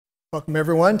Welcome,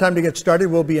 everyone. Time to get started.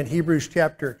 We'll be in Hebrews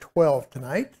chapter 12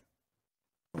 tonight.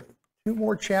 Two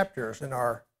more chapters in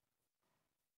our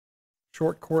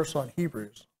short course on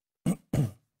Hebrews.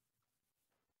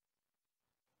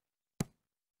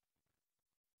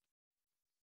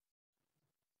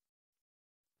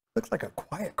 Looks like a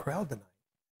quiet crowd tonight.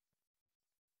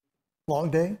 Long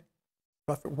day?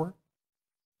 Rough at work?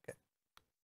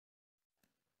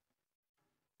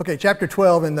 Okay, chapter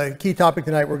 12, and the key topic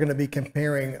tonight, we're going to be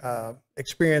comparing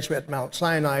experience at Mount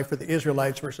Sinai for the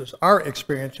Israelites versus our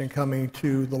experience in coming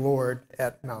to the Lord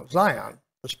at Mount Zion,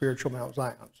 the spiritual Mount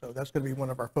Zion. So that's going to be one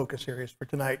of our focus areas for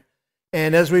tonight.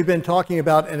 And as we've been talking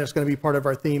about, and it's going to be part of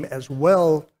our theme as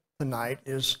well tonight,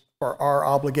 is for our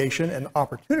obligation and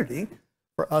opportunity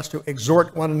for us to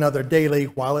exhort one another daily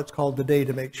while it's called today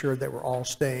to make sure that we're all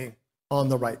staying on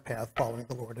the right path, following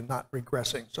the Lord and not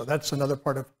regressing. So that's another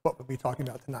part of what we'll be talking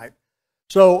about tonight.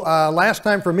 So last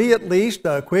time, for me at least,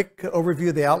 a quick overview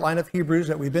of the outline of Hebrews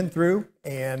that we've been through.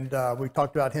 And we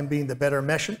talked about him being the better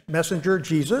messenger,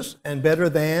 Jesus, and better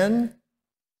than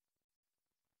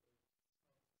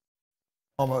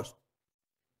almost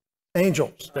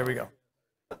angels. There we go.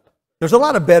 There's a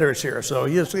lot of betters here, so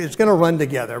it's going to run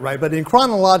together, right? But in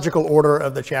chronological order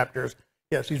of the chapters,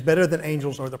 yes, he's better than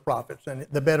angels or the prophets. And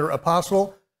the better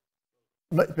apostle,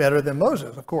 better than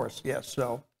Moses, of course, yes.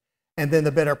 So, and then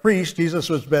the better priest, Jesus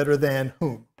was better than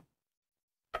whom?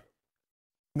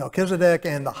 Melchizedek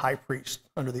and the high priest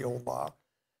under the old law.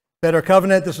 Better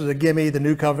covenant, this is a gimme. The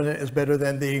new covenant is better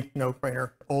than the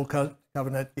no-brainer old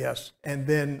covenant, yes. And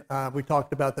then we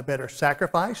talked about the better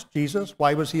sacrifice, Jesus.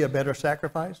 Why was he a better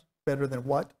sacrifice? Better than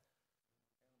what?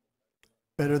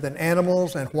 Better than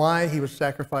animals, and why? He was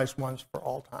sacrificed once for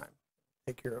all time.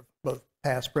 Take care of both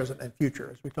past, present, and future,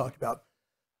 as we talked about.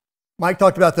 Mike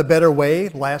talked about the better way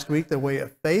last week, the way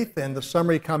of faith, and the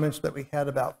summary comments that we had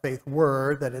about faith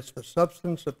were that it's the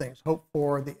substance of things hoped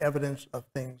for, the evidence of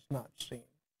things not seen.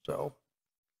 So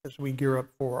as we gear up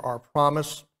for our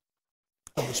promise,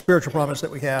 of the spiritual promise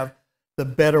that we have, the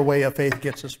better way of faith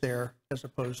gets us there as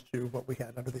opposed to what we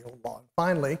had under the old law. And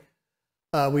finally,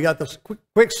 we got this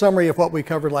quick summary of what we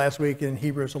covered last week in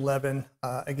Hebrews 11.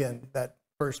 Again, that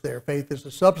verse there, faith is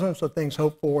the substance of things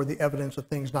hoped for, the evidence of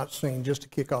things not seen, just to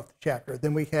kick off the chapter.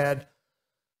 Then we had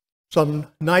some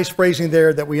nice phrasing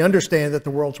there that we understand that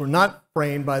the worlds were not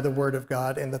framed by the word of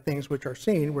God, and the things which are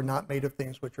seen were not made of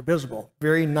things which are visible.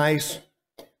 Very nice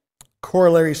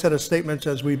corollary set of statements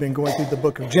as we've been going through the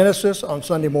book of Genesis on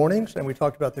Sunday mornings, and we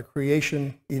talked about the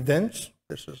creation events.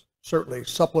 This is certainly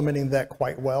supplementing that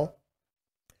quite well,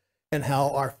 and how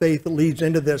our faith leads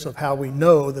into this of how we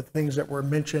know that things that were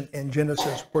mentioned in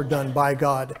Genesis were done by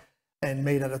God and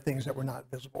made out of things that were not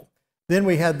visible. Then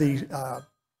we had the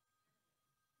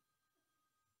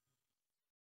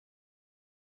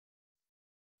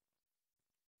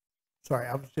sorry,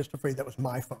 I was just afraid that was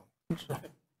my phone. So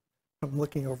I'm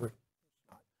looking over.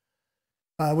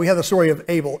 We have the story of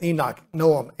Abel, Enoch,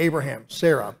 Noah, Abraham,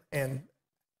 Sarah, and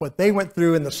what they went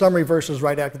through in the summary verses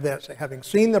right after that. So having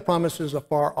seen the promises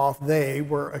afar off, they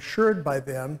were assured by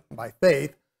them, by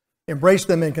faith, embraced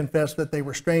them and confessed that they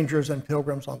were strangers and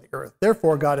pilgrims on the earth.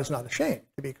 Therefore, God is not ashamed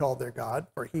to be called their God,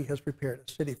 for he has prepared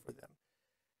a city for them.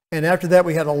 And after that,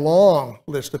 we had a long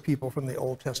list of people from the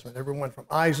Old Testament, everyone from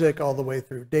Isaac all the way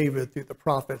through David, through the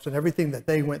prophets, and everything that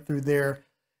they went through there.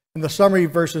 And the summary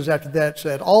verses after that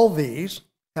said, all these,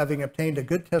 having obtained a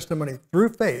good testimony through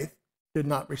faith, did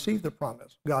not receive the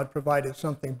promise. God provided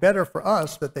something better for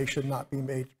us, that they should not be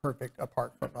made perfect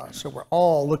apart from us. So we're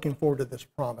all looking forward to this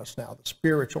promise now, the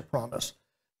spiritual promise.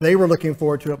 They were looking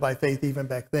forward to it by faith even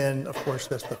back then. Of course,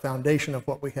 that's the foundation of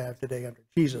what we have today under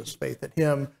Jesus, faith in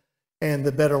him and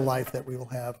the better life that we will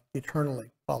have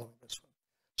eternally following this one.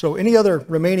 So any other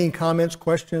remaining comments,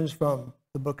 questions from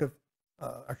the book of,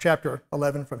 or chapter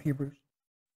 11 from Hebrews?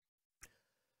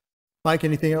 Mike,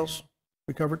 anything else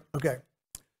we covered? Okay.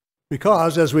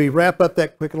 Because as we wrap up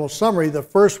that quick little summary, the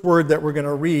first word that we're going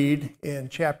to read in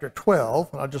chapter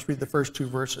 12, and I'll just read the first two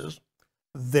verses,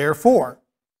 therefore.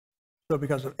 So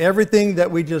because of everything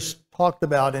that we just talked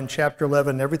about in chapter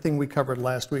 11, everything we covered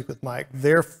last week with Mike,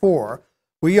 therefore,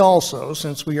 we also,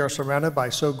 since we are surrounded by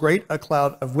so great a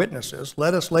cloud of witnesses,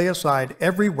 let us lay aside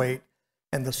every weight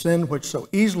and the sin which so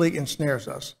easily ensnares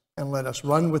us, and let us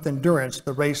run with endurance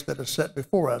the race that is set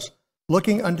before us,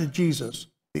 looking unto Jesus,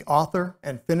 the author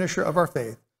and finisher of our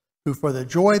faith, who for the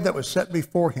joy that was set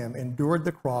before him endured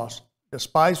the cross,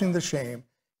 despising the shame,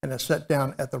 and is set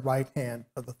down at the right hand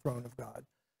of the throne of God.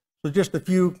 So just a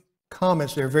few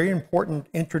comments there. Very important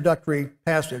introductory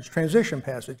passage, transition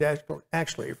passage,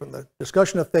 actually, from the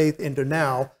discussion of faith into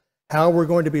now, how we're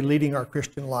going to be leading our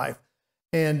Christian life.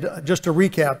 And just to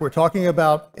recap, we're talking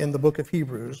about in the book of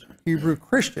Hebrews, Hebrew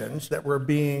Christians that were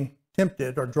being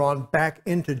tempted or drawn back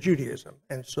into Judaism.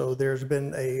 And so there's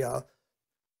been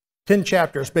 10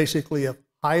 chapters basically of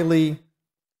highly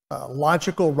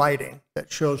logical writing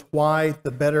that shows why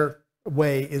the better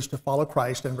way is to follow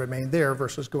Christ and remain there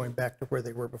versus going back to where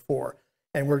they were before.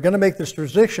 And we're going to make this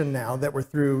transition now that we're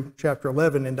through chapter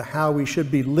 11 into how we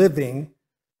should be living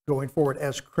going forward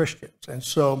as Christians. And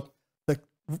so the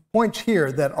points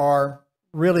here that are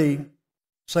really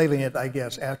salient, I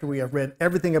guess, after we have read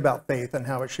everything about faith and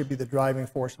how it should be the driving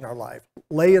force in our life.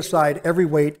 Lay aside every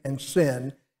weight and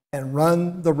sin and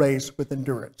run the race with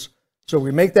endurance. So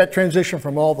we make that transition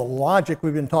from all the logic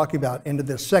we've been talking about into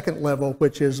this second level,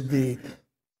 which is the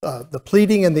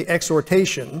pleading and the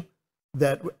exhortation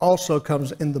that also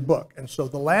comes in the book. And so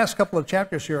the last couple of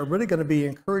chapters here are really going to be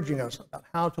encouraging us about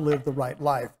how to live the right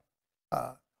life.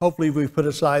 Hopefully we've put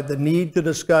aside the need to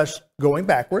discuss going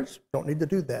backwards. Don't need to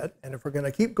do that. And if we're going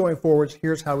to keep going forwards,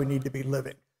 here's how we need to be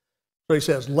living. So he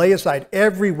says, lay aside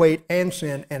every weight and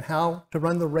sin and how to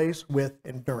run the race with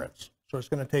endurance. So it's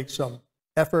going to take some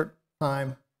effort,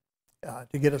 time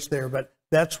to get us there, but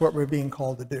that's what we're being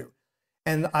called to do.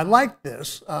 And I like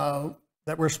this,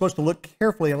 that we're supposed to look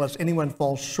carefully unless anyone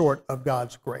falls short of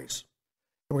God's grace.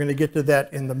 And we're going to get to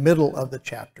that in the middle of the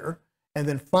chapter. And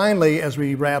then finally, as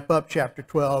we wrap up chapter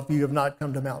 12, you have not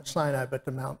come to Mount Sinai, but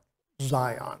to Mount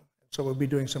Zion. So we'll be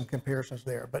doing some comparisons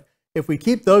there. But if we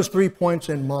keep those 3 points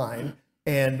in mind,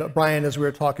 and Brian, as we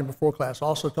were talking before class,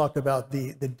 also talked about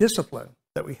the discipline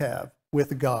that we have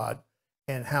with God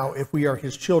and how if we are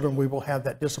his children, we will have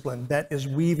that discipline. That is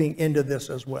weaving into this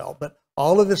as well. But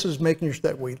all of this is making sure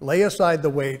that we lay aside the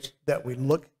weights, that we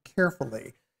look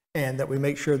carefully, and that we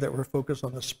make sure that we're focused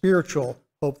on the spiritual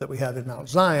hope that we have in Mount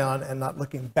Zion and not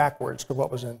looking backwards to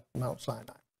what was in Mount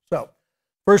Sinai. So,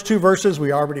 first 2 verses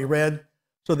we already read.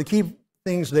 So the key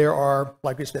things there are,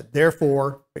 like we said,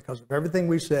 therefore, because of everything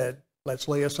we said, let's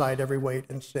lay aside every weight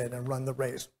and sin and run the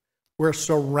race. We're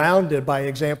surrounded by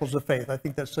examples of faith. I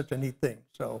think that's such a neat thing.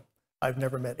 So I've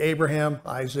never met Abraham,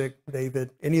 Isaac,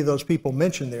 David, any of those people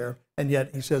mentioned there, and yet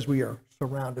he says we are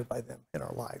surrounded by them in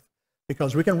our life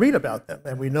because we can read about them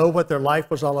and we know what their life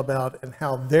was all about and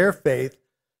how their faith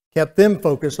kept them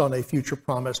focused on a future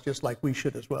promise, just like we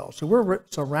should as well. So we're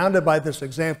surrounded by this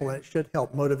example, and it should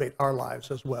help motivate our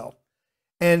lives as well.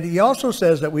 And he also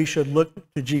says that we should look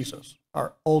to Jesus,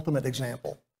 our ultimate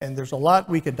example. And there's a lot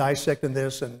we could dissect in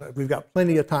this, and we've got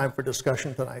plenty of time for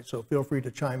discussion tonight, so feel free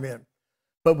to chime in.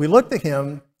 But we look to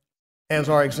him as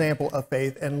our example of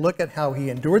faith and look at how he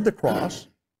endured the cross,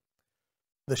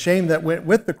 the shame that went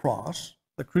with the cross,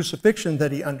 the crucifixion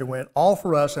that he underwent, all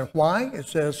for us. And why? It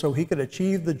says so he could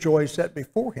achieve the joy set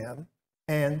before him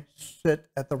and sit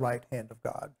at the right hand of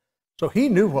God. So he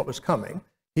knew what was coming.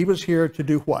 He was here to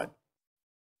do what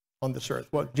on this earth?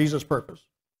 What Jesus' purpose?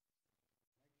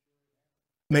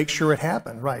 Make sure it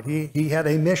happened, right? He had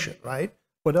a mission, right?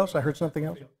 What else? I heard something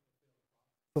else.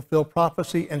 Fulfill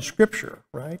prophecy and scripture,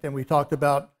 right? And we talked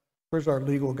about, where's our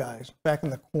legal guys? Back in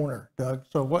the corner, Doug.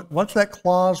 So what's that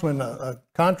clause when a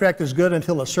contract is good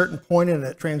until a certain point and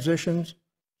it transitions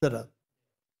to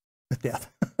death?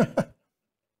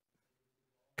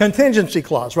 Contingency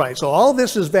clause, right. So all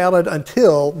this is valid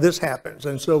until this happens.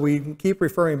 And so we keep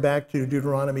referring back to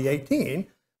Deuteronomy 18.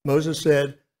 Moses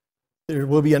said, there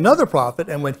will be another prophet,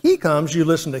 and when he comes, you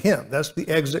listen to him. That's the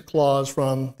exit clause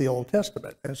from the Old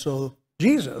Testament. And so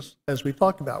Jesus, as we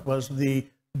talked about, was the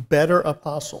better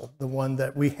apostle, the one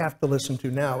that we have to listen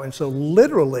to now. And so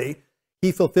literally,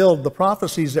 he fulfilled the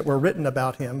prophecies that were written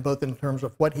about him, both in terms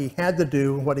of what he had to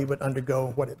do, what he would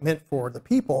undergo, what it meant for the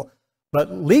people.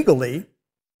 But legally,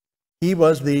 he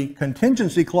was the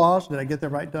contingency clause, did I get that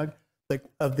right, Doug?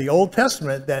 Of the Old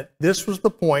Testament, that this was the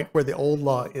point where the old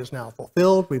law is now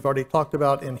fulfilled. We've already talked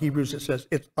about in Hebrews, it says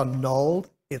it's annulled,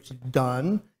 it's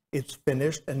done, it's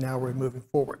finished, and now we're moving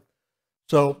forward.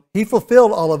 So he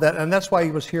fulfilled all of that, and that's why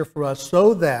he was here for us,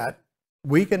 so that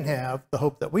we can have the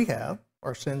hope that we have.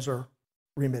 Our sins are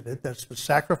remitted. That's the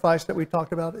sacrifice that we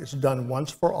talked about. It's done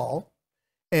once for all.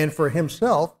 And for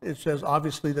himself, it says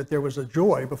obviously that there was a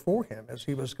joy before him as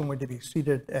he was going to be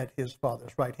seated at his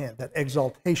Father's right hand, that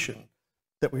exaltation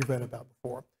that we read about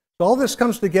before. So all this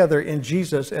comes together in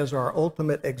Jesus as our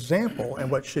ultimate example and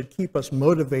what should keep us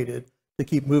motivated to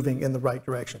keep moving in the right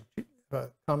direction.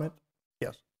 Comment?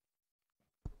 Yes.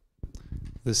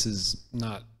 This is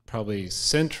not probably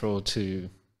central to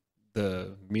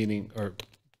the meaning or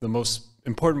the most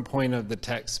important point of the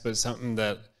text, but something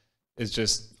that is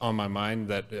just on my mind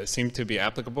that seemed to be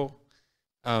applicable.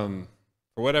 For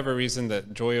whatever reason,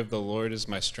 that Joy of the Lord is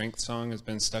my strength song has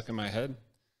been stuck in my head.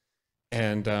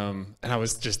 And I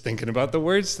was just thinking about the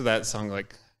words to that song,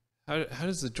 like, how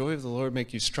does the joy of the Lord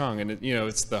make you strong? And it,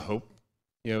 it's the hope,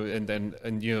 and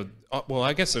well,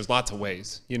 I guess there's lots of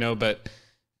ways, but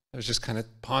I was just kind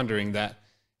of pondering that.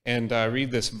 And I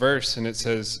read this verse, and it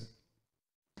says,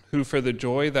 who for the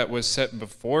joy that was set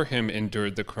before him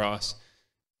endured the cross.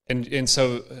 And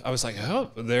so I was like,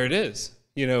 oh, there it is.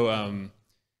 He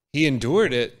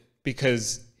endured it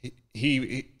because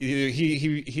he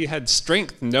had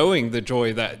strength, knowing the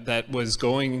joy that was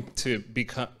going to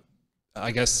become,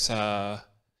 I guess, that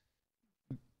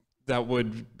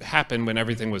would happen when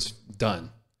everything was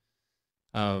done.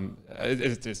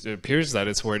 It appears that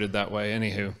it's worded that way.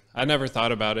 Anywho, I never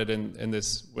thought about it in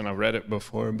this when I read it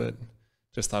before, but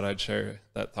just thought I'd share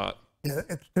that thought. Yeah,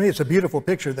 to me, it's a beautiful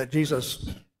picture that Jesus,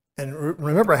 and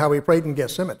remember how he prayed in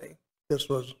Gethsemane. This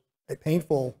was a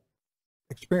painful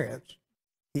experience.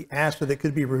 He asked that it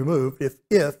could be removed if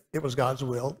it was God's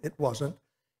will. It wasn't,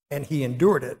 and he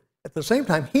endured it. At the same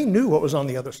time, he knew what was on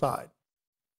the other side.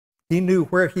 He knew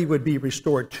where he would be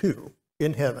restored to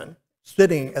in heaven,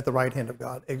 sitting at the right hand of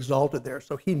God, exalted there.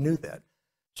 So he knew that.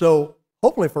 So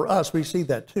hopefully for us, we see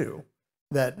that too,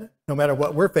 that no matter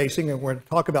what we're facing, and we're going to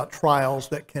talk about trials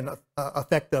that can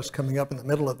affect us coming up in the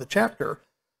middle of the chapter,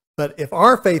 but if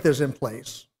our faith is in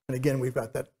place, and again, we've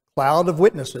got that cloud of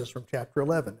witnesses from chapter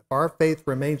 11, if our faith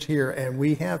remains here and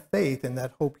we have faith in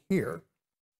that hope here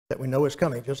that we know is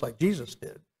coming, just like Jesus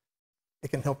did, it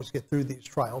can help us get through these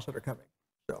trials that are coming.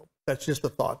 So that's just the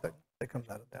thought that comes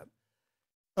out of that.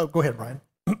 Oh, go ahead, Brian.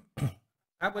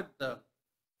 I would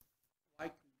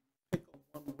like to pick on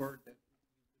one word that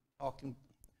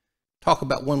talk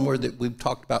about one word that we've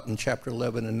talked about in chapter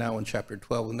 11 and now in chapter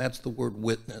 12, and that's the word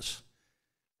witness.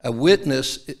 A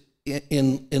witness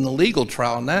in a legal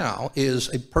trial now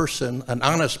is a person, an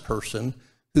honest person,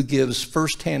 who gives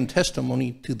firsthand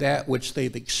testimony to that which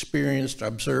they've experienced,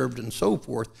 observed, and so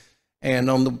forth. And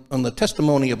on the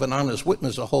testimony of an honest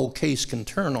witness, a whole case can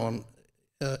turn on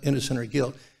innocent or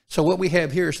guilt. So what we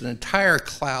have here is an entire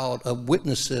cloud of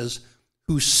witnesses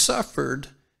who suffered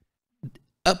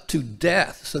up to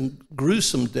deaths and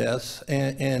gruesome deaths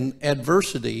and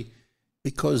adversity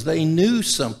because they knew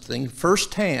something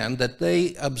firsthand that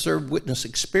they observed, witness,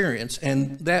 experience,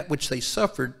 and that which they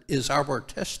suffered is our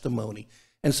testimony.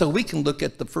 And so we can look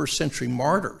at the first century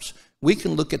martyrs. We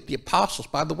can look at the apostles.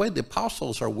 By the way, the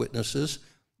apostles are witnesses,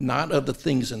 not of the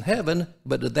things in heaven,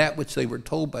 but of that which they were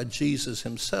told by Jesus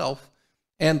himself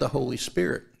and the Holy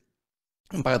Spirit.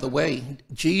 And by the way,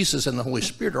 Jesus and the Holy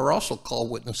Spirit are also called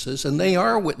witnesses, and they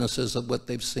are witnesses of what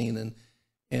they've seen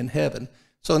in heaven.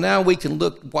 So now we can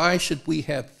look, why should we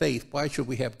have faith? Why should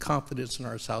we have confidence in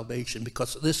our salvation?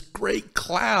 Because this great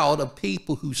cloud of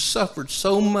people who suffered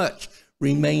so much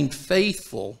remained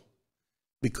faithful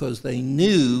because they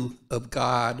knew of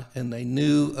God and they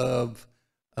knew of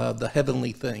the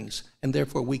heavenly things, and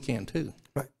therefore we can too.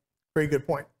 Right. Very good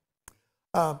point.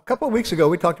 A couple of weeks ago,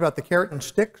 we talked about the carrot and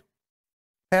stick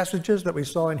passages that we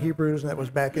saw in Hebrews, and that was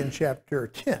back in chapter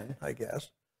 10, I guess.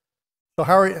 So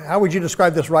how would you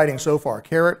describe this writing so far?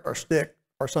 Carrot or stick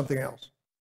or something else?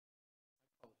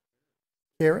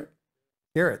 Carrot?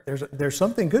 Carrot. There's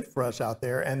something good for us out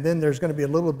there, and then there's going to be a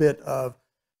little bit of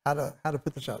how to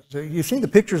put this out. So you've seen the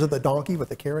pictures of the donkey with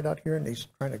the carrot out here, and he's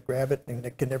trying to grab it, and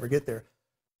it can never get there.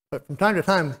 But from time to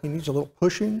time, he needs a little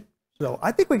pushing. So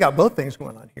I think we got both things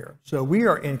going on here. So we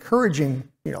are encouraging,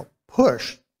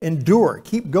 push, endure,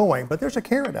 keep going, but there's a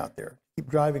carrot out there. Keep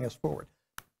driving us forward.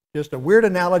 Just a weird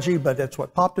analogy, but that's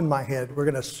what popped in my head. We're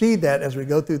going to see that as we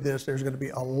go through this. There's going to be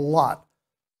a lot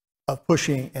of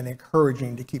pushing and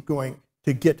encouraging to keep going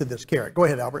to get to this carrot. Go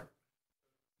ahead, Albert.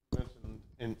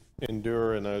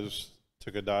 Endure, and I just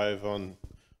took a dive on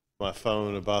my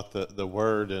phone about the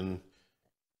word, and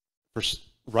for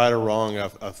right or wrong,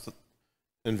 I've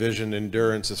envisioned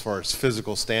endurance as far as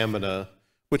physical stamina,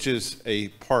 which is a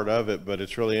part of it, but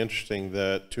it's really interesting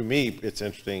that, to me, it's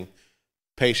interesting,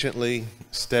 patiently,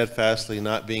 steadfastly,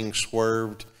 not being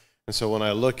swerved. And so when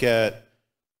I look at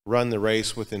run the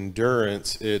race with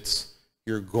endurance, it's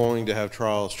you're going to have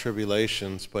trials,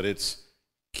 tribulations, but it's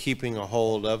keeping a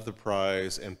hold of the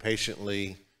prize and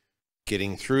patiently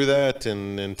getting through that,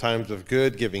 and in times of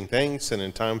good, giving thanks, and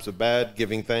in times of bad,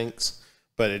 giving thanks.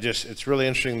 But it's really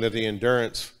interesting that the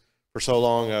endurance, for so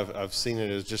long, I've seen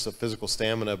it as just a physical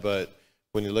stamina, but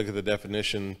when you look at the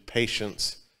definition,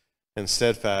 patience and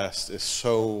steadfast is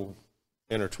so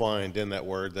intertwined in that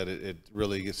word that it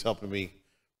really is helping me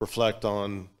reflect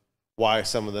on why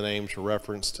some of the names were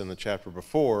referenced in the chapter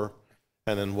before,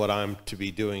 and then what I'm to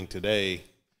be doing today,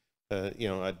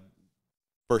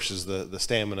 versus the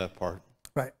stamina part.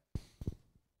 Right.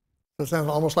 So it sounds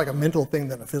almost like a mental thing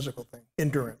than a physical thing.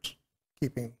 Endurance,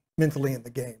 keeping mentally in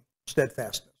the game,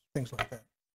 steadfastness, things like that.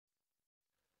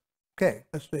 Okay,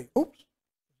 let's see. Oops, is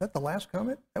that the last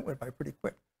comment? That went by pretty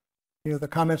quick. You know, the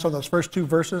comments on those first two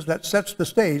verses, that sets the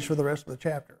stage for the rest of the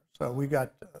chapter. So we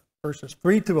got verses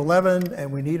 3 to 11,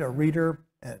 and we need a reader.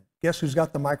 And guess who's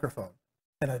got the microphone?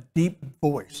 And a deep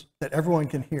voice that everyone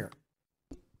can hear.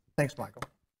 Thanks, Michael.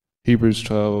 Hebrews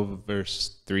 12,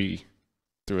 verse 3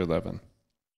 through 11.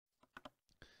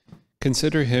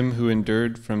 Consider him who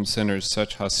endured from sinners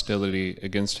such hostility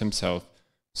against himself,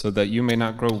 so that you may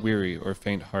not grow weary or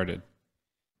faint-hearted.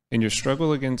 In your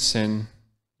struggle against sin,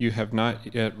 you have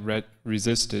not yet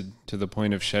resisted to the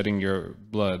point of shedding your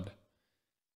blood,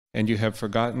 and you have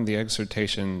forgotten the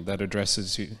exhortation that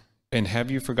addresses you. And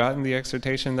have you forgotten the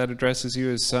exhortation that addresses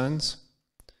you as sons?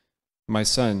 My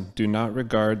son, do not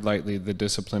regard lightly the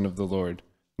discipline of the Lord,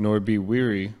 nor be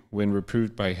weary when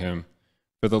reproved by him.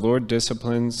 For the Lord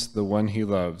disciplines the one he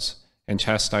loves, and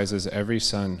chastises every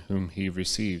son whom he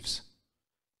receives.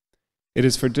 It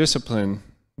is for discipline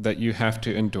that you have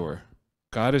to endure.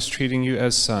 God is treating you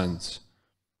as sons.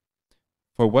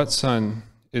 For what son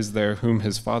is there whom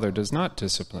his father does not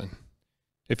discipline?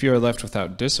 If you are left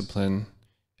without discipline,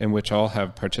 in which all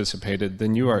have participated,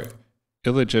 then you are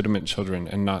illegitimate children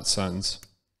and not sons.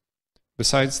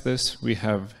 Besides this, we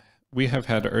have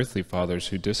had earthly fathers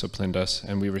who disciplined us,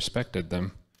 and we respected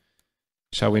them.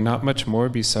 Shall we not much more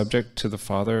be subject to the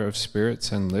Father of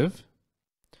spirits and live?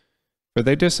 For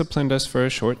they disciplined us for a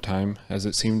short time, as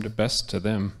it seemed best to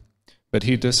them. But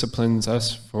he disciplines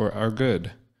us for our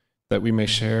good, that we may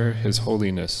share his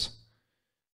holiness.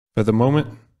 For the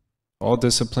moment, all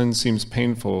discipline seems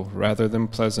painful rather than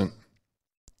pleasant,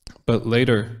 but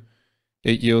later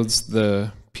it yields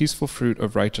the peaceful fruit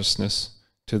of righteousness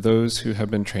to those who have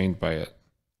been trained by it.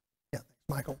 Yeah,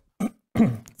 thanks,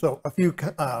 Michael. So a few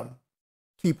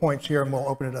key points here, and we'll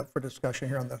open it up for discussion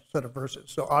here on the set of verses.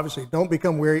 So obviously, don't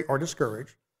become weary or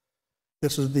discouraged.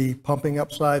 This is the pumping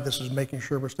up side. This is making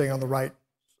sure we're staying on the right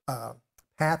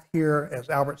path here. As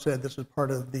Albert said, this is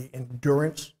part of the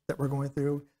endurance that we're going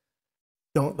through.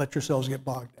 Don't let yourselves get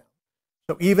bogged down.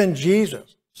 So even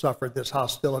Jesus suffered this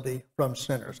hostility from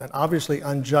sinners, and obviously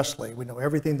unjustly. We know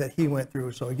everything that he went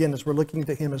through. So again, as we're looking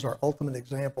to him as our ultimate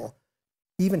example,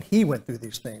 even he went through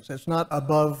these things. It's not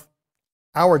above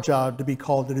our job to be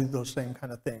called to do those same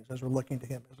kind of things as we're looking to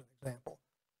him as an example.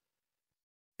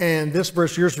 And this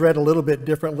verse, yours read a little bit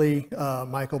differently,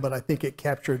 Michael, but I think it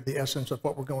captured the essence of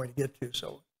what we're going to get to.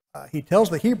 So he tells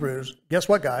the Hebrews, guess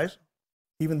what, guys?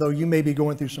 Even though you may be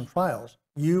going through some trials,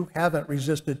 you haven't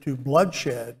resisted to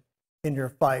bloodshed in your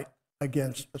fight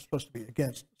against, it's supposed to be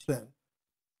against sin.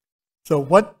 So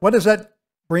what does that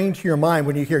bring to your mind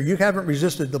when you hear you haven't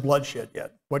resisted the bloodshed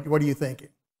yet? What are you thinking?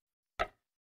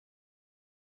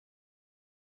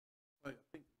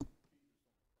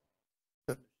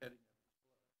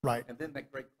 Right. And then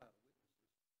that great cloud of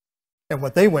witnesses. And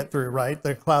what they went through, right?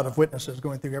 The cloud of witnesses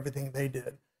going through everything they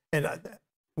did. And,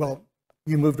 well,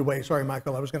 you moved away. Sorry,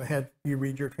 Michael. I was going to have you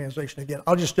read your translation again.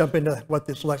 I'll just jump into what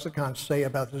this lexicon say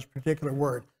about this particular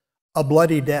word. A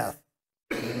bloody death.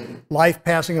 Life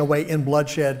passing away in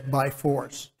bloodshed by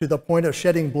force, to the point of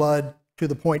shedding blood, to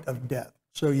the point of death.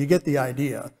 So you get the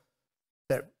idea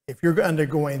that if you're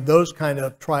undergoing those kind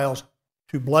of trials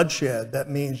to bloodshed, that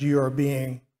means you are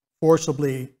being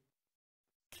forcibly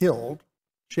killed,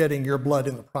 shedding your blood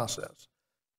in the process.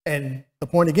 And the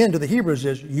point again to the Hebrews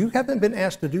is you haven't been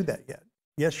asked to do that yet.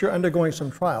 Yes, you're undergoing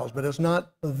some trials, but it's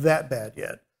not that bad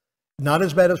yet. Not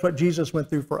as bad as what Jesus went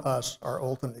through for us, our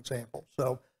ultimate example.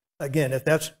 So again, if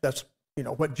that's you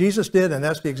know what Jesus did and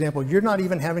that's the example, you're not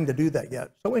even having to do that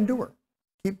yet. So endure.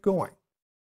 Keep going.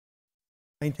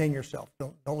 Maintain yourself.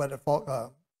 Don't let it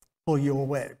pull you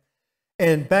away.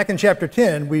 And back in chapter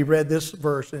 10, we read this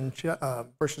verse in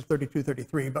verses 32,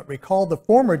 33, but recall the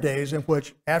former days in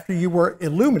which, after you were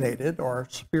illuminated or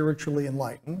spiritually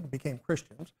enlightened, became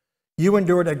Christians, you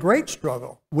endured a great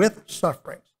struggle with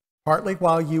sufferings, partly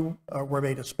while you were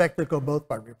made a spectacle both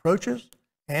by reproaches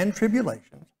and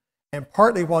tribulations, and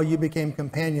partly while you became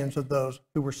companions of those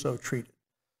who were so treated.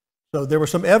 So there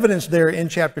was some evidence there in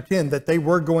chapter 10 that they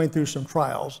were going through some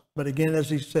trials, but again,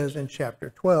 as he says in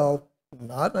chapter 12,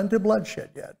 not unto bloodshed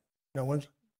yet. No one's,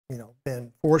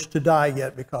 been forced to die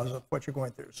yet because of what you're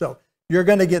going through. So you're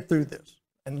going to get through this.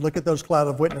 And look at those cloud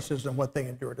of witnesses and what they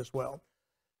endured as well.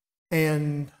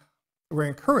 And we're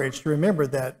encouraged to remember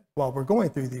that while we're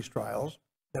going through these trials,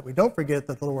 that we don't forget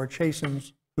that the Lord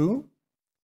chastens who?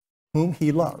 Whom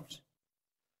he loves.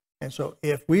 And so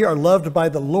if we are loved by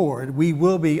the Lord, we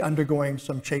will be undergoing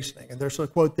some chastening. And there's a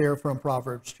quote there from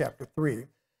Proverbs chapter 3.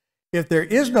 If there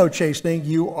is no chastening,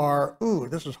 you are, ooh,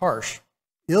 this is harsh,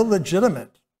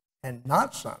 illegitimate and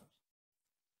not sons.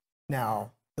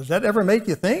 Now, does that ever make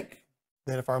you think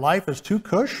that if our life is too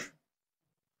cush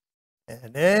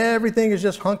and everything is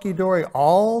just hunky-dory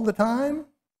all the time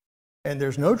and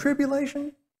there's no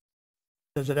tribulation,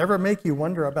 does it ever make you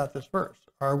wonder about this verse?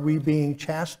 Are we being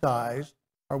chastised?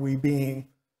 Are we being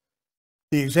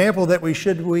the example that we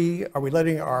should be? Are we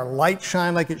letting our light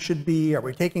shine like it should be? Are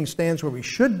we taking stands where we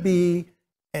should be?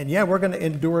 And yeah, we're going to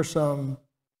endure some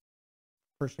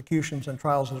persecutions and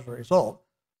trials as a result,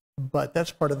 but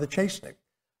that's part of the chastening.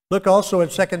 Look also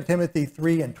at 2 Timothy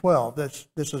 3:12.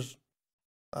 This is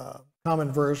a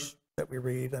common verse that we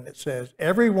read, and it says,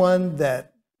 everyone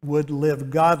that would live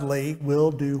godly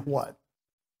will do what?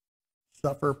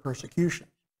 Suffer persecution.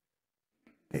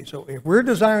 Okay, so if we're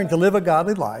desiring to live a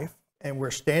godly life, and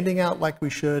we're standing out like we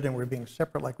should, and we're being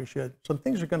separate like we should, some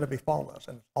things are going to befall us.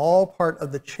 And it's all part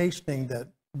of the chastening that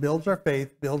builds our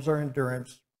faith, builds our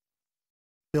endurance,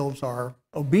 builds our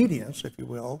obedience, if you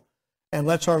will, and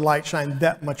lets our light shine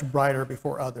that much brighter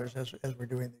before others as we're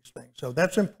doing these things. So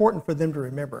that's important for them to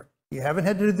remember. You haven't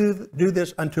had to do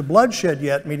this unto bloodshed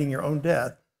yet, meaning your own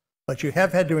death, but you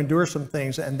have had to endure some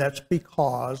things, and that's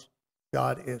because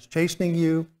God is chastening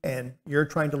you, and you're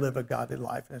trying to live a godly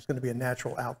life, and it's going to be a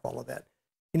natural outfall of that.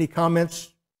 Any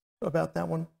comments about that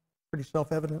one? Pretty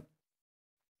self-evident.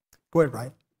 Go ahead,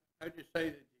 Brian. I'd just say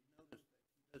that you notice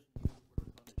that he doesn't use the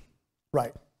word punish.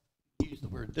 Right. He uses the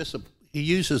word discipline. He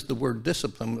uses the word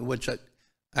discipline, which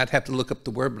I'd have to look up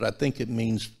the word, but I think it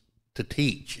means to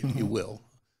teach, if you will.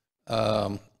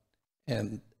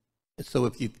 And so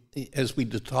if you, as we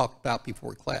just talked about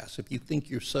before class, if you think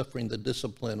you're suffering the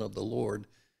discipline of the Lord,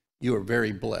 you are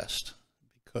very blessed,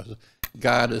 because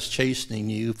God is chastening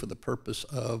you for the purpose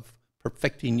of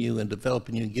perfecting you and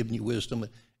developing you and giving you wisdom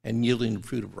and yielding the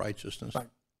fruit of righteousness. Right.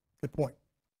 Good point.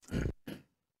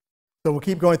 So we'll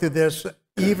keep going through this.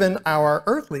 Even our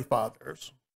earthly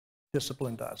fathers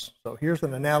disciplined us. So here's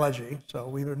an analogy. So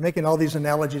we've been making all these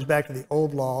analogies back to the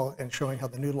old law and showing how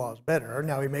the new law is better.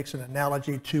 Now he makes an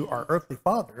analogy to our earthly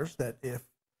fathers, that if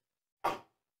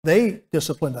they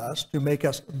disciplined us to make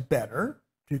us better,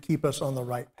 to keep us on the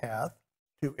right path,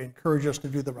 to encourage us to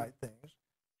do the right things,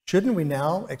 shouldn't we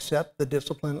now accept the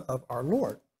discipline of our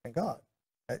Lord and God?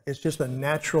 It's just a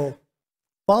natural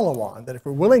follow-on, that if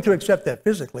we're willing to accept that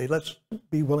physically, let's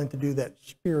be willing to do that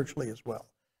spiritually as well.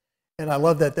 And I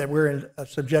love that we're in a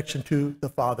subjection to the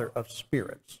Father of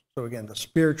spirits. So again, the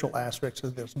spiritual aspects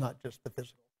of this, not just the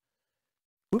physical.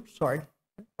 Oops, sorry,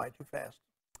 by too fast.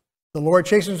 The Lord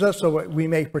chastens us so we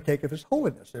may partake of his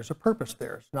holiness. There's a purpose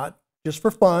there. It's not just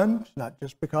for fun. It's not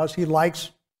just because he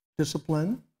likes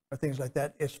discipline or things like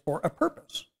that. It's for a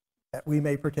purpose, that we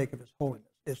may partake of his holiness.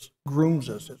 It grooms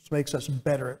us. It makes us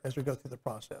better as we go through the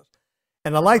process.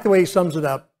 And I like the way he sums it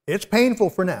up. It's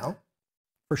painful for now,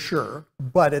 for sure,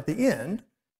 but at the end,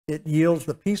 it yields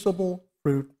the peaceable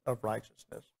fruit of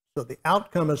righteousness. So the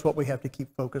outcome is what we have to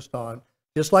keep focused on.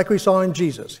 Just like we saw in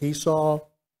Jesus, he saw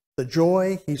the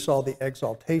joy, he saw the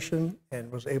exaltation,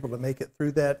 and was able to make it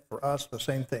through that. For us, the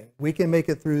same thing. We can make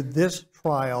it through this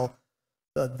trial,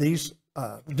 these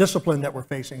discipline that we're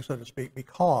facing, so to speak,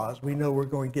 because we know we're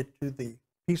going to get to the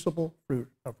peaceable fruit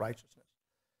of righteousness.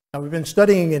 Now, we've been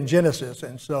studying in Genesis,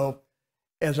 and so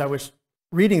as I was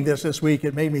reading this week,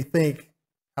 it made me think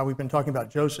how we've been talking about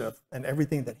Joseph and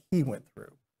everything that he went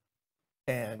through.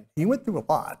 And he went through a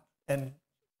lot. And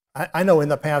I know in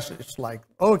the past it's like,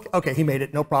 oh, okay, he made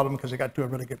it, no problem, because he got to a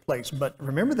really good place. But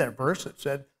remember that verse that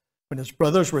said, when his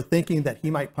brothers were thinking that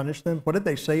he might punish them, what did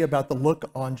they say about the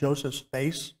look on Joseph's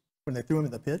face when they threw him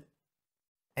in the pit?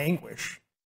 Anguish.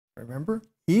 Remember?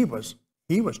 He was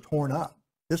torn up.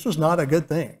 This was not a good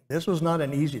thing. This was not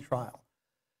an easy trial.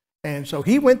 And so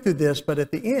he went through this, but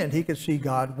at the end, he could see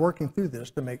God working through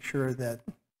this to make sure that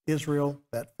Israel,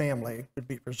 that family, would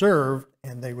be preserved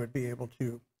and they would be able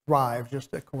to thrive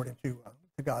just according to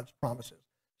God's promises.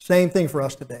 Same thing for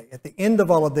us today. At the end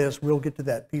of all of this, we'll get to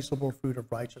that peaceable fruit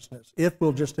of righteousness if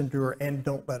we'll just endure and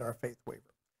don't let our faith waver.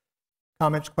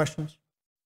 Comments, questions?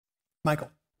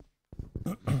 Michael.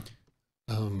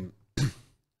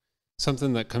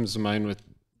 Something that comes to mind with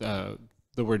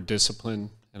the word discipline,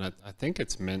 and I think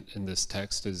it's meant in this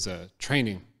text, is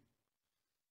training.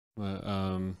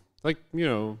 Like,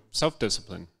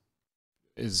 self-discipline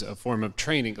is a form of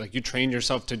training. Like, you train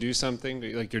yourself to do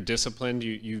something, like you're disciplined,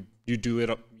 you do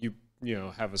it, you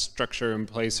have a structure in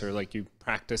place, or like you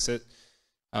practice it.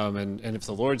 And if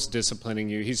the Lord's disciplining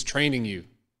you, he's training you,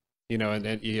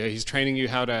 and he's training you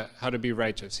how to be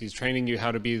righteous. He's training you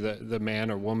how to be the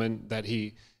man or woman that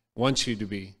he wants you to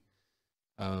be.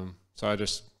 So I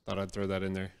just thought I'd throw that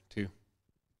in there too.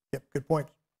 Yep, good point.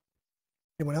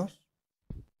 Anyone else?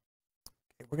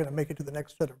 Okay, we're going to make it to the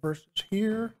next set of verses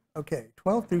here. Okay,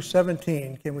 12 through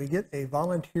 17. Can we get a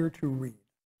volunteer to read?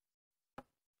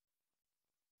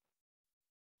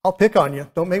 I'll pick on you.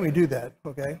 Don't make me do that,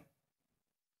 okay?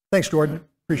 Thanks, Jordan.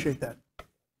 Appreciate that.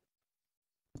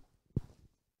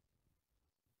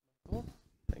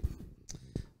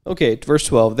 Okay, verse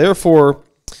 12. Therefore,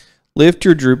 lift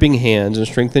your drooping hands and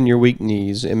strengthen your weak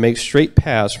knees and make straight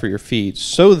paths for your feet,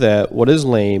 so that what is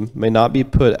lame may not be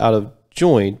put out of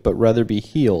joint, but rather be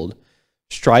healed.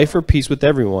 Strive for peace with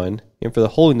everyone and for the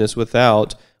holiness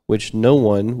without which no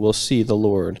one will see the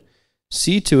Lord.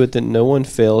 See to it that no one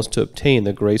fails to obtain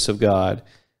the grace of God,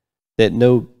 that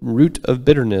no root of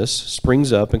bitterness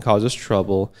springs up and causes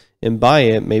trouble, and by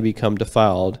it may become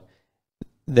defiled,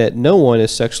 that no one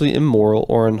is sexually immoral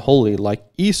or unholy like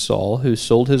Esau, who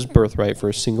sold his birthright for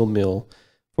a single meal.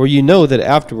 For you know that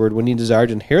afterward, when he desired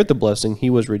to inherit the blessing, he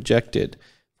was rejected,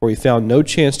 for he found no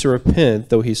chance to repent,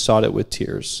 though he sought it with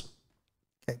tears.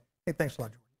 Okay, hey, thanks a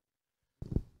lot,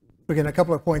 Jordan. Again, a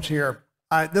couple of points here.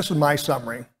 This is my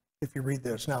summary, if you read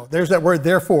this. Now, there's that word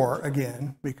therefore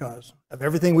again, because of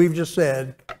everything we've just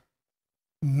said.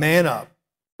 Man up.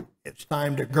 It's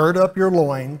time to gird up your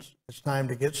loins. It's time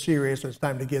to get serious. It's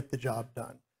time to get the job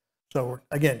done. So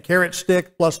again, carrot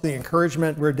stick plus the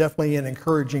encouragement. We're definitely in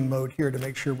encouraging mode here to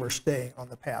make sure we're staying on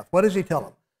the path. What does he tell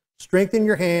them? Strengthen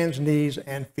your hands, knees,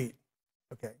 and feet.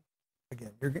 Okay.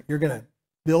 Again, you're going to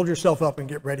build yourself up and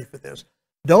get ready for this.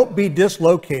 Don't be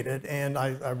dislocated. And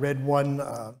I read one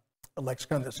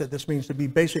lexicon that said this means to be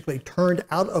basically turned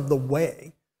out of the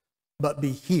way, but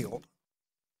be healed.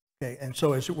 Okay, and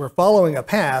so as we're following a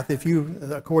path, if you,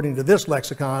 according to this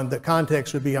lexicon, the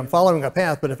context would be I'm following a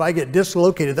path, but if I get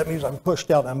dislocated, that means I'm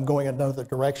pushed out, I'm going another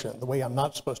direction, the way I'm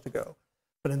not supposed to go.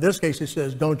 But in this case, it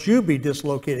says, don't you be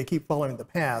dislocated, keep following the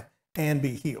path and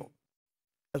be healed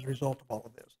as a result of all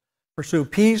of this. Pursue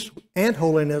peace and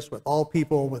holiness with all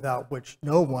people, without which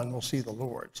no one will see the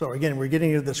Lord. So again, we're getting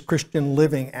into this Christian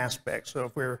living aspect. So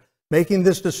if we're making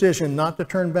this decision not to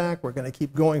turn back, we're going to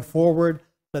keep going forward.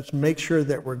 Let's make sure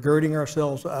that we're girding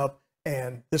ourselves up,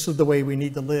 and this is the way we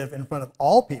need to live in front of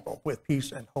all people with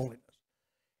peace and holiness.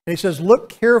 And he says, look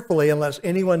carefully unless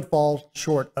anyone falls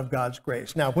short of God's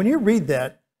grace. Now, when you read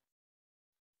that,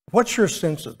 what's your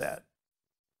sense of that?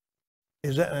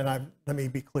 Is that, and let me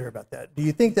be clear about that. Do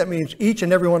you think that means each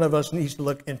and every one of us needs to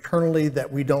look internally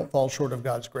that we don't fall short of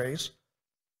God's grace?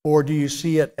 Or do you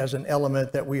see it as an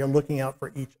element that we are looking out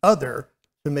for each other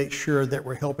to make sure that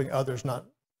we're helping others not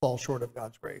fall short of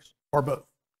God's grace, or both?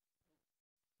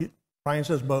 Ryan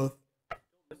says both.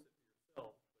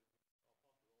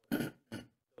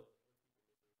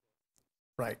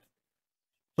 Right.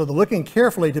 So the looking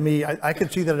carefully, to me, I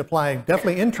could see that applying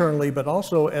definitely internally, but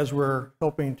also as we're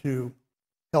helping to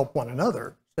help one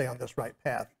another stay on this right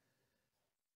path.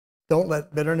 Don't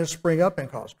let bitterness spring up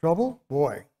and cause trouble.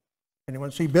 Boy,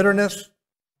 anyone see bitterness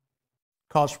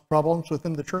cause problems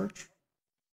within the church?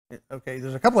 Okay,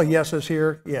 there's a couple of yeses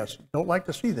here. Yes, don't like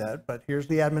to see that, but here's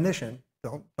the admonition.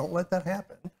 Don't let that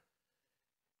happen.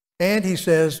 And he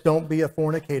says, don't be a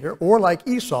fornicator, or like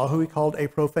Esau, who he called a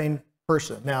profane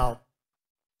person. Now,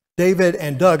 David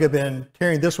and Doug have been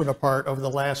tearing this one apart over the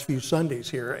last few Sundays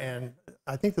here, and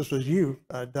I think this was you,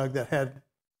 Doug, that had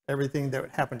everything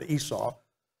that happened to Esau.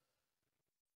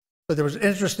 But there was an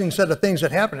interesting set of things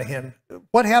that happened to him.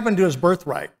 What happened to his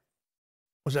birthright?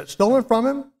 Was that stolen from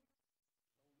him?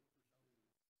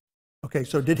 Okay,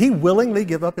 so did he willingly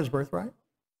give up his birthright?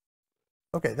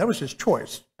 Okay, that was his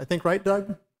choice. I think, right,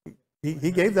 Doug?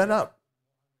 He gave that up.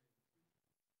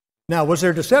 Now, was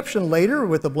there deception later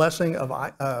with the blessing of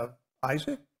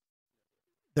Isaac?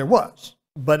 There was.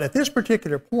 But at this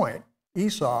particular point,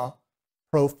 Esau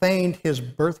profaned his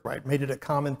birthright, made it a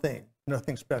common thing,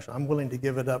 nothing special. I'm willing to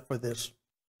give it up for this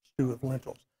stew of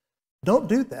lentils. Don't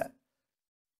do that.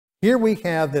 Here we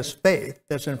have this faith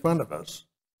that's in front of us.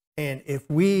 And if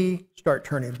we start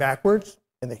turning backwards,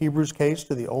 in the Hebrews case,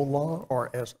 to the old law, or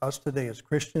as us today as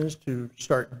Christians to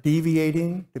start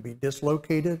deviating, to be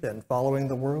dislocated and following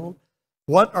the world,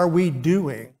 what are we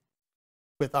doing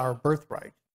with our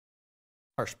birthright,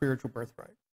 our spiritual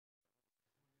birthright?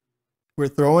 We're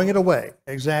throwing it away.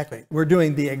 Exactly. We're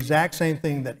doing the exact same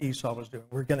thing that Esau was doing.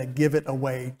 We're going to give it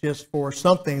away just for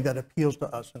something that appeals to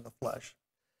us in the flesh.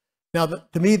 Now,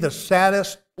 to me, the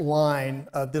saddest line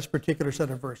of this particular set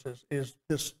of verses is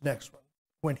this next one.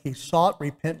 When he sought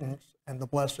repentance and the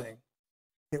blessing,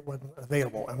 it wasn't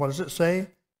available. And what does it say?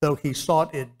 Though he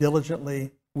sought it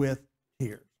diligently with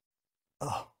tears.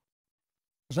 Oh,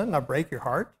 does that not break your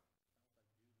heart?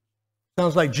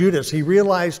 Sounds like Judas. He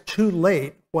realized too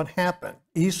late what happened.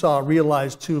 Esau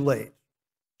realized too late.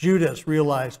 Judas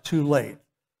realized too late.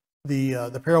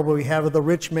 The parable we have of the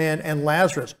rich man and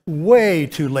Lazarus, way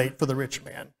too late for the rich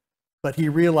man, but he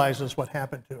realizes what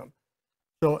happened to him.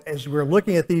 So as we're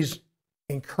looking at these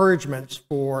encouragements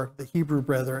for the Hebrew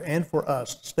brethren and for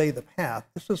us to stay the path,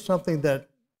 this is something that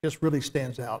just really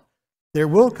stands out. There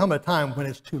will come a time when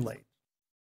it's too late.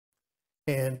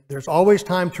 And there's always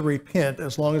time to repent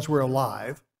as long as we're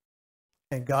alive.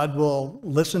 And God will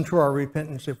listen to our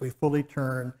repentance if we fully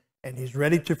turn, and he's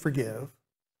ready to forgive.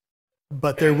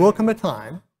 But there will come a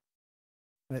time,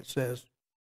 and it says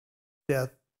death,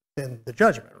 then the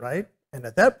judgment, right? And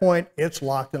at that point, it's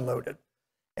locked and loaded.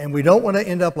 And we don't want to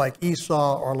end up like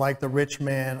Esau or like the rich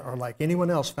man or like anyone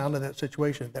else found in that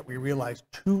situation that we realize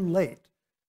too late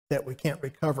that we can't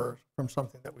recover from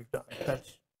something that we've done. That's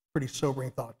a pretty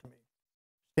sobering thought to me.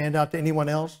 Stand out to anyone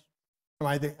else?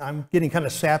 I'm getting kind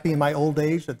of sappy in my old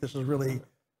age that this is really,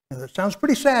 it sounds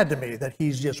pretty sad to me that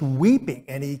he's just weeping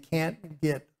and he can't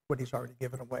get what he's already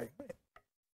given away.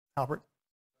 Albert?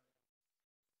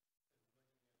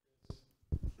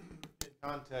 In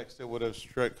context, it would have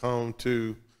struck home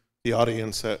to the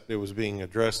audience that it was being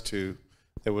addressed to.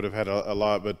 They would have had a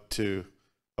lot, but to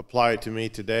apply it to me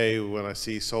today when I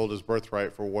see sold his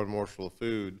birthright for one morsel of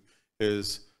food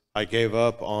is I gave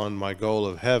up on my goal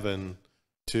of heaven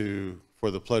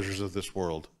for the pleasures of this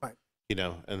world. Right. You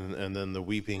know, and then the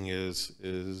weeping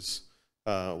is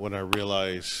when I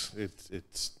realize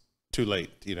it's too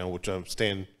late, you know, which I'm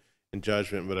staying in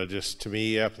judgment, but to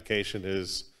me, application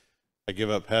is I give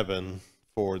up heaven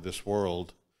for this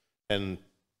world. And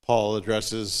Paul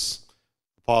addresses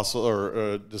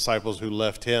disciples who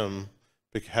left him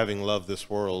having loved this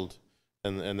world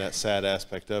and that sad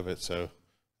aspect of it. So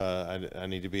I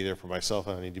need to be there for myself,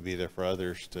 and I need to be there for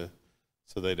others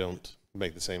so they don't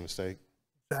make the same mistake.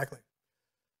 Exactly.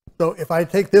 So if I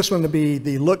take this one to be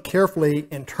the look carefully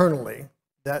internally,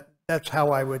 that's how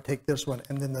I would take this one.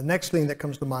 And then the next thing that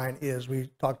comes to mind is we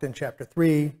talked in chapter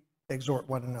 3, exhort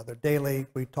one another daily.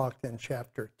 We talked in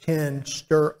chapter 10,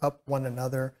 stir up one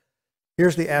another.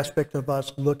 Here's the aspect of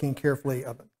us looking carefully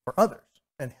for others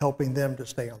and helping them to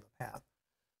stay on the path.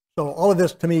 So all of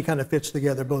this to me kind of fits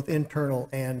together, both internal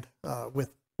and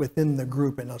within the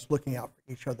group, and us looking out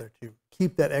for each other to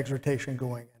keep that exhortation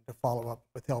going and to follow up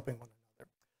with helping one another.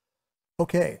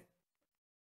 Okay.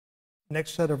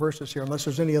 Next set of verses here, unless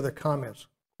there's any other comments,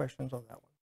 questions on that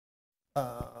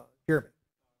one. Jeremy.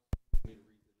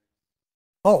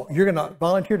 Oh, you're going to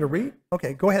volunteer to read?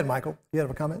 Okay, go ahead, Michael. You have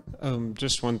a comment?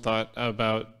 Just one thought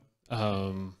about,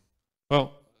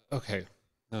 well, okay,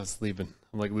 now it's leaving.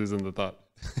 I'm like losing the thought.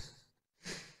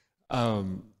 I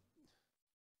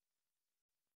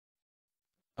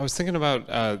was thinking about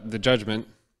the judgment.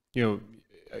 You know,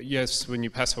 yes, when you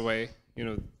pass away, you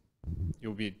know,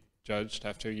 you'll be judged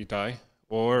after you die,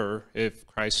 or if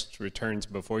Christ returns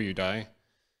before you die,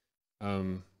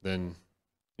 then,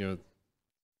 you know,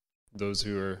 those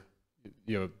who are,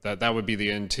 you know, that would be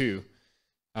the end too.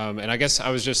 And I guess I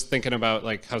was just thinking about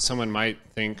like how someone might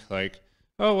think like,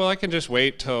 oh, well, I can just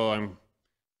wait till I'm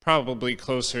probably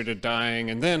closer to dying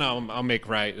and then I'll make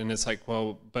right. And it's like,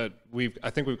 well, but I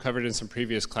think we've covered in some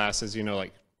previous classes, you know,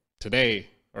 like today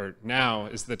or now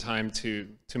is the time to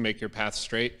make your path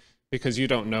straight, because you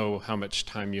don't know how much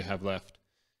time you have left,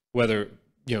 whether,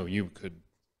 you know, you could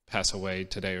pass away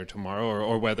today or tomorrow,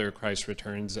 or whether Christ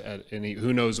returns at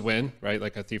who knows when, right?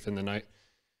 Like a thief in the night.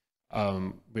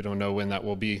 We don't know when that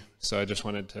will be. So I just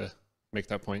wanted to make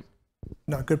that point.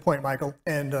 No, good point, Michael.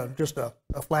 And just a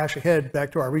flash ahead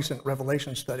back to our recent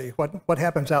Revelation study. What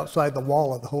happens outside the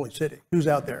wall of the holy city? Who's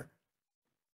out there?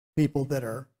 People that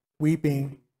are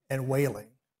weeping and wailing,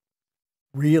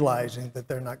 realizing that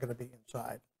they're not going to be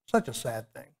inside. Such a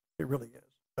sad thing. It really is.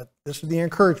 But this is the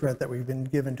encouragement that we've been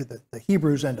given to the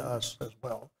Hebrews and to us as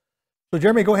well. So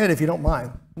Jeremy, go ahead if you don't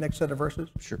mind. Next set of verses.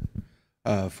 Sure.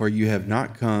 For you have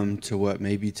not come to what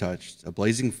may be touched, a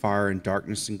blazing fire and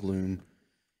darkness and gloom,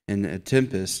 and a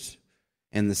tempest,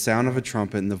 and the sound of a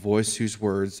trumpet, and the voice whose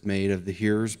words made of the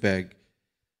hearers beg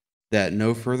that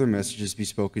no further messages be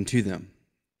spoken to them.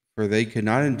 For they could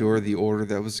not endure the order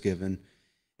that was given.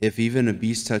 If even a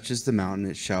beast touches the mountain,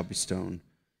 it shall be stoned.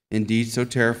 Indeed, so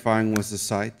terrifying was the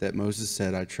sight that Moses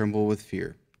said, I tremble with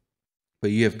fear.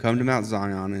 But you have come to Mount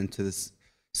Zion, and to the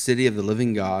city of the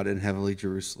living God, and heavenly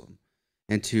Jerusalem,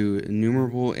 and to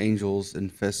innumerable angels in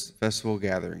festival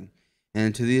gathering,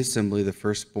 and to the assembly, the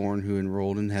firstborn who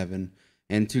enrolled in heaven,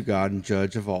 and to God and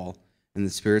judge of all, and the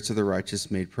spirits of the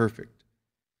righteous made perfect,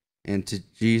 and to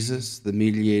Jesus, the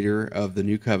mediator of the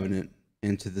new covenant,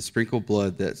 and to the sprinkled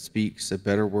blood that speaks a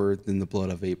better word than the blood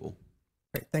of Abel.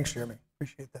 Great. Thanks, Jeremy.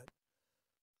 Appreciate that.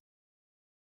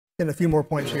 And a few more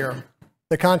points here.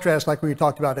 The contrast, like we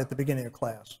talked about at the beginning of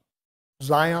class.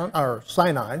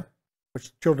 Sinai, which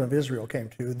the children of Israel came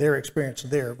to, their experience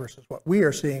there versus what we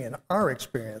are seeing in our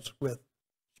experience with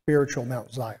spiritual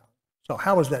Mount Zion. So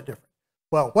how is that different?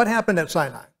 Well, what happened at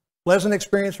Sinai? Pleasant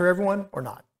experience for everyone or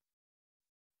not?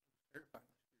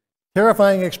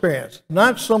 Terrifying experience.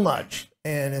 Not so much.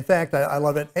 And in fact, I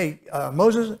love it. Hey,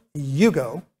 Moses, you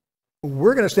go.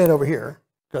 We're going to stand over here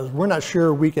because we're not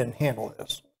sure we can handle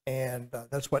this. And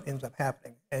that's what ends up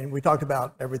happening. And we talked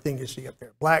about everything you see up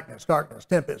there. Blackness, darkness,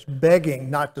 tempest, begging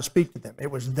not to speak to them.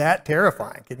 It was that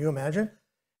terrifying. Can you imagine?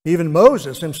 Even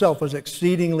Moses himself was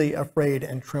exceedingly afraid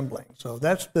and trembling. So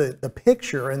that's the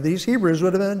picture. And these Hebrews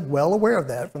would have been well aware of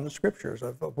that from the scriptures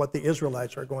of what the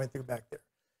Israelites are going through back there.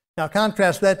 Now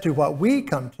contrast that to what we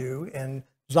come to in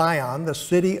Zion, the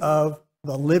city of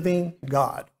the living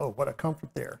God. Oh, what a comfort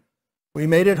there. We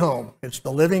made it home. It's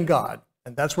the living God.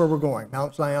 And that's where we're going.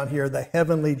 Mount Zion here, the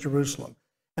heavenly Jerusalem.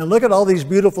 And look at all these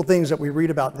beautiful things that we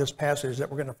read about in this passage that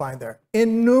we're going to find there.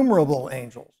 Innumerable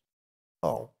angels.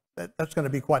 Oh, that's going to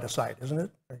be quite a sight, isn't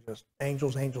it? They're just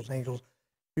angels, angels, angels.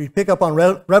 If you pick up on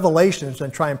Revelations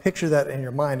and try and picture that in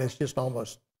your mind, it's just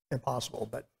almost impossible.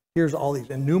 But here's all these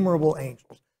innumerable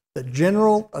angels. The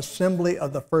general assembly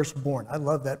of the firstborn. I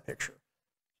love that picture.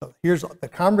 So here's the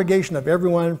congregation of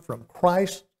everyone from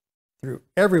Christ through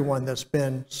everyone that's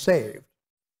been saved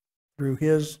through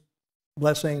his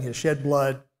blessing, his shed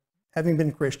blood, having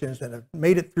been Christians and have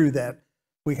made it through that.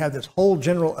 We have this whole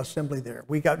general assembly there.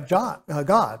 We got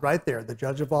God right there, the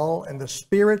judge of all, and the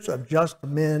spirits of just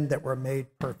men that were made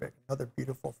perfect. Another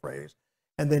beautiful phrase.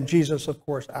 And then Jesus, of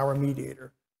course, our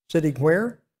mediator. Sitting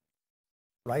where?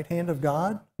 Right hand of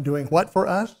God. Doing what for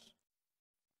us?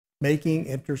 Making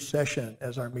intercession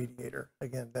as our mediator.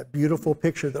 Again, that beautiful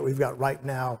picture that we've got right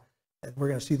now, and we're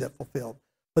going to see that fulfilled.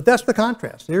 But that's the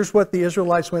contrast. Here's what the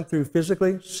Israelites went through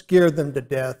physically, scared them to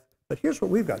death. But here's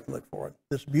what we've got to look for.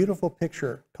 This beautiful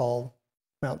picture called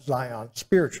Mount Zion,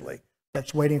 spiritually,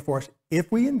 that's waiting for us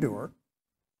if we endure,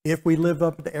 if we live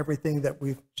up to everything that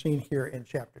we've seen here in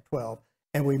chapter 12,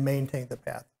 and we maintain the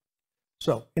path.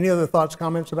 So, any other thoughts,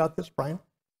 comments about this, Brian?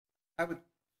 I would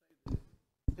say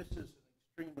this is an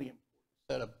extremely important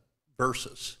set of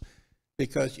verses,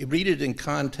 because you read it in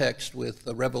context with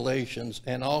the Revelations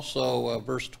and also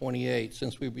verse 28,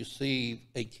 since we receive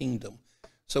a kingdom.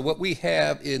 So what we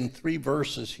have in 3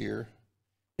 verses here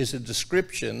is a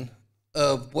description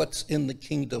of what's in the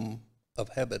kingdom of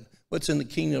heaven, what's in the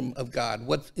kingdom of God,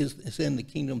 what is in the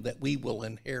kingdom that we will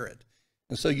inherit.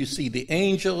 And so you see the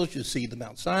angels, you see the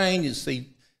Mount Zion, you see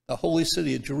the holy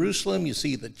city of Jerusalem, you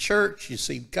see the church, you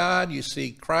see God, you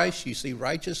see Christ, you see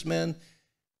righteous men.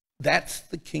 That's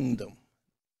the kingdom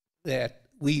that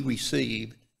we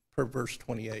receive per verse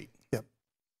 28. Yep.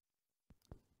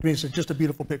 I mean, it's just a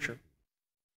beautiful picture.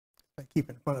 I keep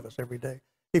in front of us every day.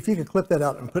 If you can clip that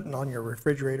out and put it on your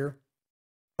refrigerator,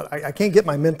 but I can't get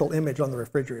my mental image on the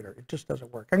refrigerator. It just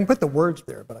doesn't work. I can put the words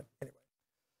there, but anyway.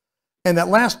 And that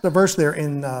last verse there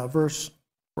in verse,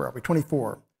 where are we,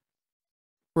 24,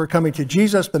 we're coming to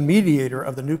Jesus, the mediator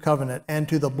of the new covenant, and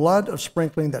to the blood of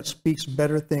sprinkling that speaks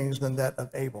better things than that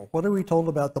of Abel. What are we told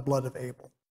about the blood of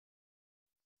Abel?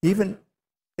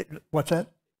 What's that?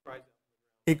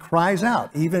 It cries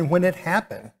out, even when it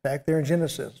happened back there in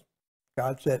Genesis.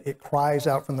 God said it cries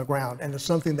out from the ground, and it's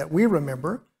something that we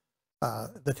remember,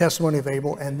 the testimony of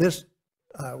Abel, and this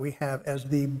we have as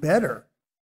the better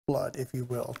blood, if you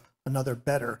will, another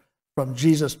better from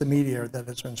Jesus, the mediator, that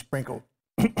has been sprinkled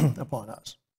upon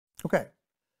us. Okay,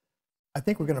 I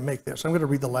think we're going to make this. I'm going to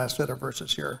read the last set of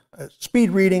verses here. Speed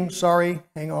reading, sorry,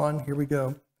 hang on, here we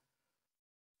go.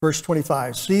 Verse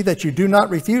 25, see that you do not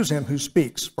refuse him who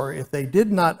speaks, for if they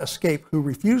did not escape who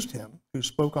refused him, who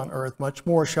spoke on earth, much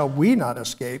more shall we not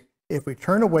escape if we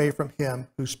turn away from him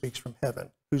who speaks from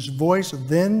heaven, whose voice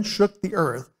then shook the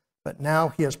earth, but now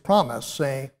he has promised,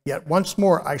 saying, yet once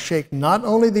more I shake not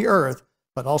only the earth,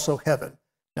 but also heaven.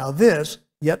 Now this,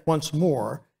 yet once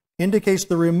more, indicates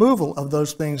the removal of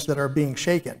those things that are being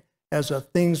shaken, as of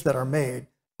things that are made,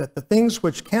 that the things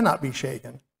which cannot be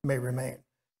shaken may remain.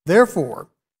 Therefore,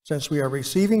 since we are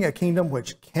receiving a kingdom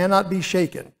which cannot be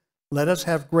shaken, let us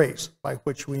have grace by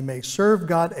which we may serve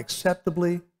God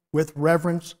acceptably with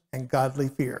reverence and godly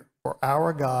fear, for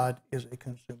our God is a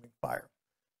consuming fire.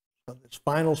 So this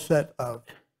final set of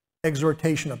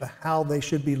exhortation of how they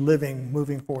should be living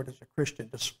moving forward as a Christian,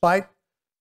 despite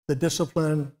the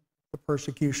discipline, the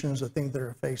persecutions, the things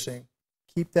they're facing,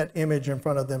 keep that image in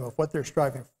front of them of what they're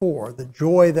striving for, the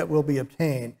joy that will be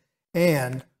obtained,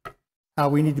 and how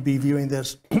we need to be viewing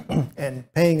this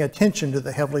and paying attention to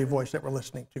the heavenly voice that we're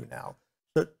listening to now.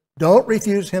 So don't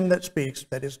refuse him that speaks,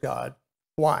 that is God.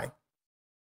 Why?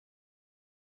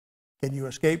 Can you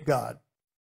escape God?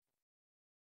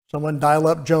 Someone dial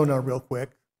up Jonah real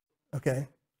quick. Okay.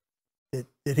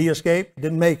 Did he escape?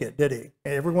 Didn't make it, did he?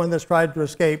 Everyone that's tried to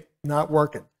escape, not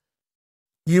working.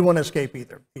 You won't escape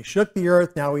either. He shook the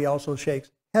earth. Now he also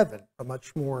shakes heaven, a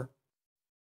much more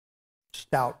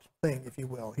stout thing, if you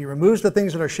will. He removes the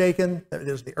things that are shaken, that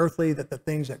is the earthly, that the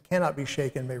things that cannot be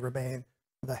shaken may remain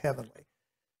the heavenly.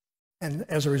 And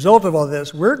as a result of all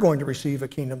this, we're going to receive a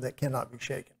kingdom that cannot be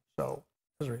shaken. So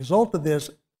as a result of this,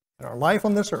 in our life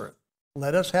on this earth,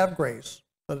 let us have grace.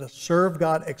 Let us serve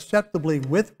God acceptably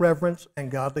with reverence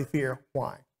and godly fear.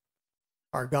 Why?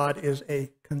 Our God is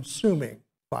a consuming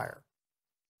fire.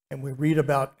 And we read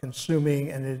about consuming,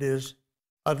 and it is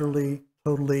utterly,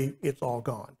 totally, it's all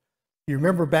gone. You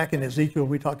remember back in Ezekiel,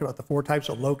 we talked about the 4 types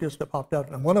of locusts that popped out,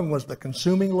 and one of them was the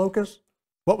consuming locust.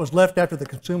 What was left after the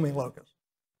consuming locust?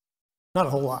 Not a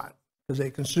whole lot, because they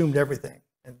consumed everything.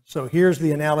 And so here's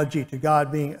the analogy to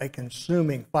God being a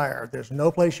consuming fire. There's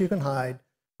no place you can hide.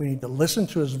 We need to listen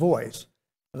to his voice.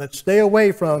 Let's stay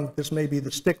away from, this may be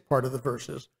the stick part of the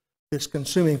verses, this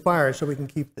consuming fire, so we can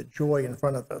keep the joy in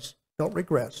front of us. Don't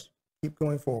regress. Keep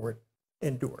going forward.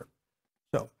 Endure.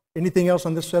 So, anything else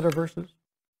on this set of verses?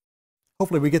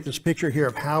 Hopefully we get this picture here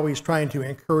of how he's trying to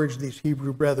encourage these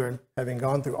Hebrew brethren, having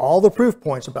gone through all the proof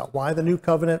points about why the new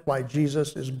covenant, why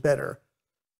Jesus is better.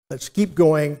 Let's keep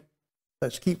going.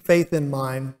 Let's keep faith in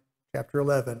mind, chapter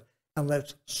 11, and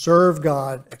let's serve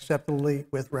God acceptably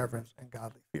with reverence and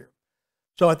godly fear.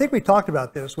 So I think we talked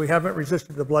about this. We haven't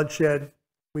resisted the bloodshed.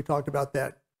 We talked about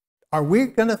that. Are we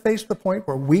going to face the point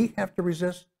where we have to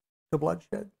resist the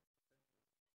bloodshed?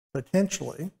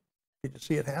 Potentially. Did you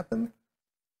see it happen?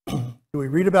 Do we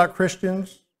read about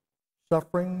Christians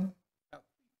suffering?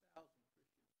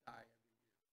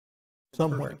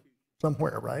 Somewhere,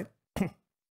 right?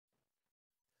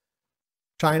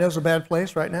 China's a bad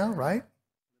place right now, right?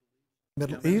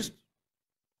 Middle East.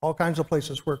 All kinds of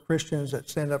places where Christians that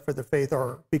stand up for their faith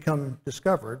or become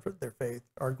discovered for their faith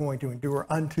are going to endure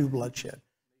unto bloodshed.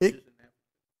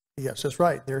 Yes, that's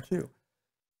right, there too.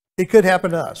 It could happen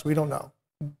to us, we don't know.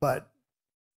 But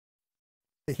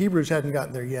the Hebrews hadn't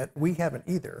gotten there yet. We haven't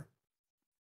either.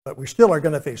 But we still are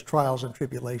going to face trials and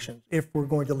tribulations if we're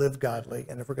going to live godly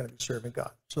and if we're going to be serving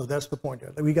God. So that's the point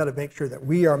here. We got to make sure that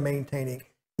we are maintaining,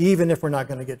 even if we're not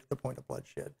going to get to the point of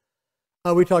bloodshed.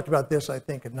 We talked about this, I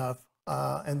think, enough.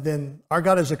 And then our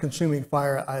God is a consuming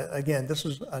fire. Again, this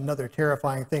is another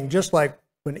terrifying thing. Just like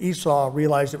when Esau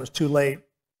realized it was too late,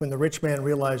 when the rich man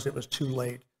realized it was too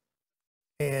late,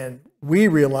 and we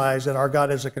realize that our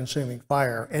God is a consuming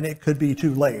fire, and it could be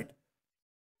too late.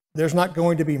 There's not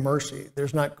going to be mercy.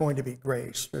 There's not going to be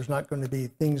grace. There's not going to be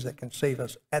things that can save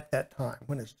us at that time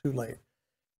when it's too late.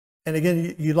 And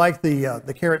again, you like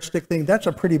the carrot stick thing. That's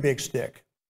a pretty big stick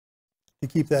to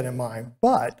keep that in mind.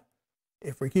 But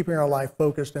if we're keeping our life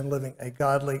focused and living a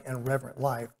godly and reverent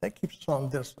life, that keeps us on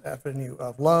this avenue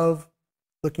of love,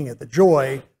 looking at the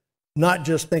joy, not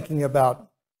just thinking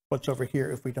about what's over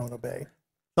here if we don't obey.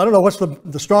 I don't know what's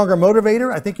the stronger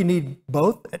motivator. I think you need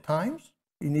both at times.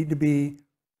 You need to be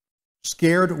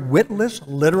scared witless,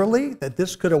 literally, that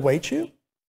this could await you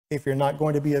if you're not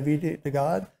going to be obedient to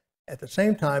God. At the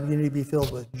same time, you need to be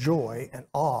filled with joy and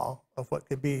awe of what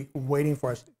could be waiting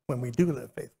for us when we do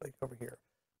live faithfully over here.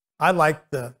 I like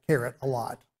the carrot a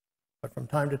lot, but from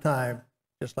time to time,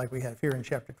 just like we have here in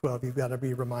chapter 12, you've got to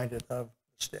be reminded of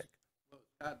the stick.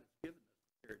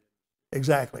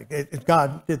 Exactly.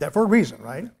 God did that for a reason,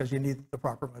 right? Because you need the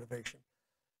proper motivation.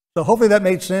 So hopefully that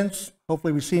made sense.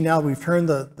 Hopefully we see now we've turned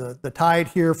the tide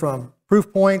here from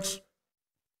proof points,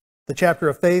 the chapter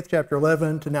of faith, chapter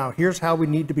 11, to now here's how we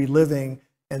need to be living.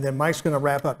 And then Mike's going to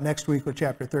wrap up next week with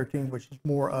chapter 13, which is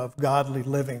more of godly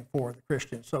living for the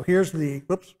Christians. So here's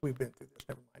whoops, we've been through this,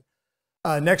 never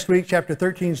mind. Next week, chapter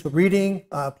 13 is the reading,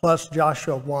 plus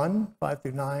Joshua 1, 5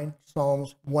 through 9,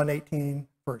 Psalms 118,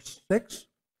 verse 6.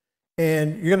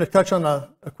 And you're going to touch on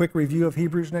a quick review of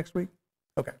Hebrews next week?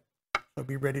 Okay. So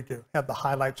be ready to have the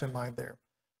highlights in mind there.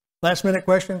 Last minute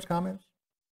questions, comments?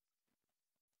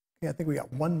 Yeah, I think we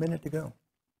got 1 minute to go.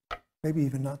 Maybe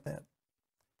even not that.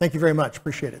 Thank you very much.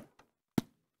 Appreciate it.